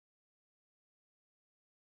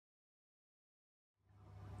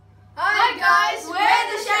guys, we're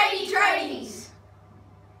the Shady Tradies.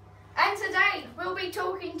 And today we'll be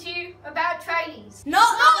talking to you about tradies.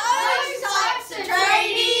 Not those types of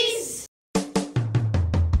tradies.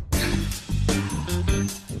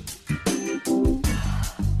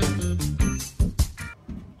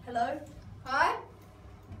 Hello? Hi,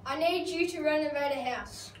 I need you to renovate a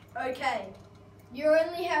house. Okay. You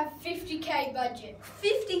only have 50k budget.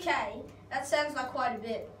 50k? That sounds like quite a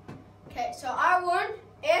bit. Okay, so I want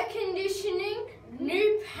air conditioning,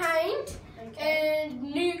 new paint, and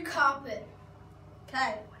new carpet.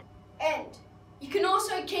 Okay. And you can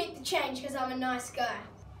also keep the change because I'm a nice guy.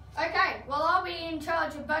 Okay, well I'll be in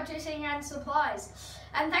charge of budgeting and supplies.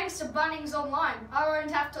 And thanks to Bunnings Online, I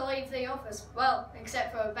won't have to leave the office. Well,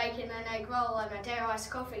 except for a bacon and egg roll and a dare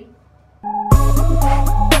iced coffee.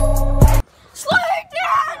 Slow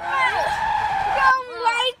down, mate! You're going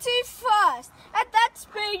way too fast. At that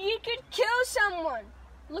speed, you could kill someone.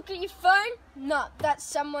 Look at your phone. No, that's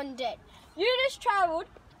someone dead. You just travelled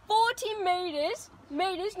 40 meters,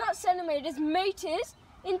 not centimeters, meters,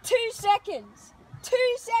 in 2 seconds.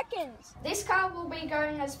 2 seconds. This car will be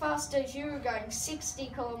going as fast as you were going, 60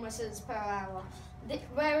 kilometres per hour.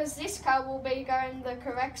 Whereas this car will be going the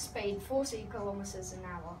correct speed, 40 kilometres an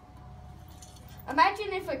hour.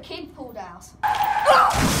 Imagine if a kid pulled out.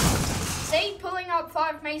 See, pulling up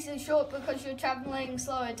 5 metres short because you're travelling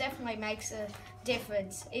slower definitely makes a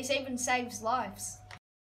difference. It even saves lives.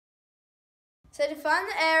 So to find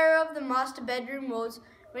the area of the master bedroom walls,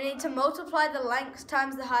 we need to multiply the length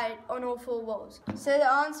times the height on all 4 walls. So the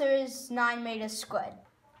answer is 9 meters squared.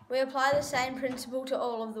 We apply the same principle to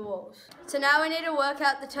all of the walls. So now we need to work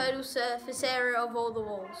out the total surface area of all the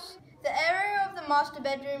walls. The area of the master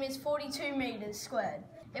bedroom is 42 meters squared.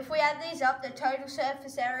 If we add these up, the total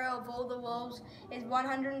surface area of all the walls is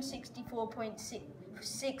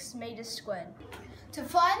 164.6 meters squared. To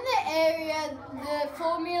find the area, the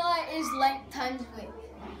formula is length times width.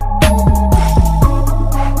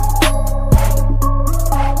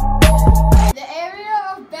 The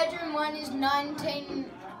area of bedroom 1 is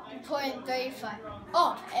 19.35.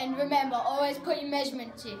 Oh, and remember, always put your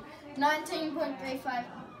measurements in. 19.35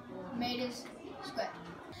 meters squared.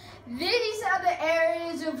 These are the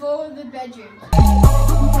areas of all the bedrooms.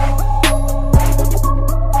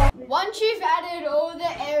 Once you've added all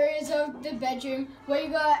the areas of the bedroom, we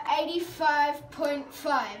got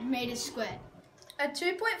 85.5 meters squared. A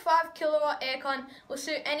 2.5 kilowatt aircon will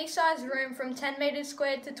suit any size room from 10 meters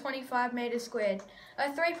squared to 25 meters squared.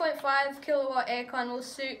 A 3.5 kilowatt aircon will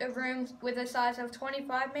suit a room with a size of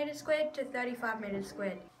 25 meters squared to 35 meters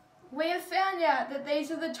squared. We have found out that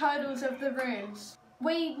these are the totals of the rooms.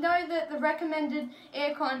 We know that the recommended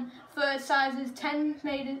aircon for sizes 10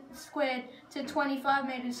 meters squared to 25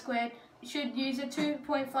 meters squared should use a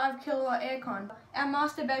 2.5 kilowatt aircon. Our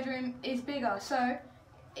master bedroom is bigger,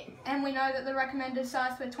 and we know that the recommended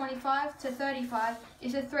size for 25 to 35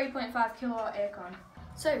 is a 3.5 kilowatt aircon.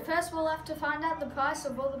 So first we'll have to find out the price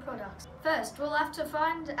of all the products. First we'll have to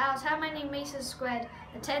find out how many meters squared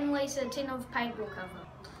a 10 litre tin of paint will cover.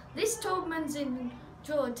 This Taubman's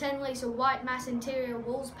Endured 10 litre white mass interior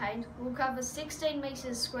walls paint will cover 16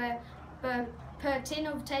 meters square per tin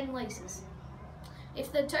of 10 litres. If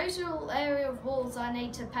the total area of walls I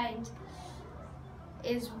need to paint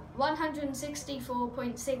is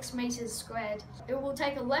 164.6 meters squared, it will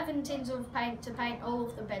take 11 tins of paint to paint all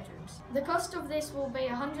of the bedrooms. The cost of this will be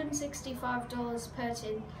 $165 per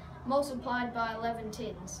tin multiplied by 11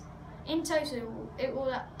 tins. In total, it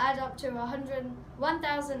will add up to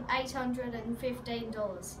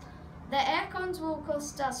 $1,815. The aircons will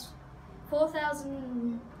cost us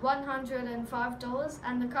 $4,105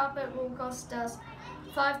 and the carpet will cost us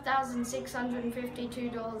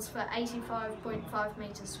 $5,652 for 85.5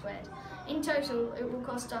 meters squared. In total, it will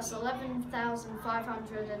cost us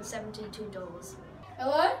 $11,572.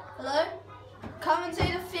 Hello? Hello? Come and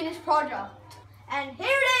see the finished project. And here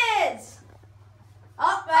it is!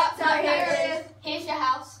 Oh, right, so here it is. Here's your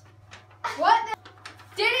house. What?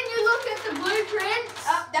 Didn't you look at the blueprints?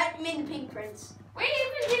 Oh, that mean pink prints. We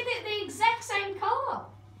even did it the exact same colour.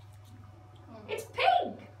 It's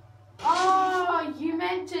pink. Oh, you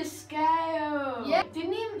meant to scale. Yeah.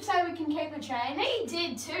 Didn't he say we can keep the change? He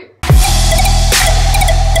did too.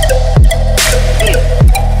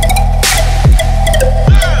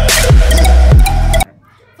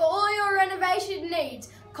 For all your renovation needs,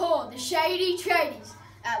 call the Shady Tradies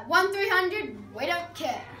at 1300 we don't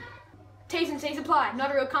care. T's and C's apply.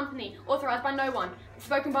 Not a real company. Authorised by no one.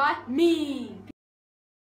 Spoken by me.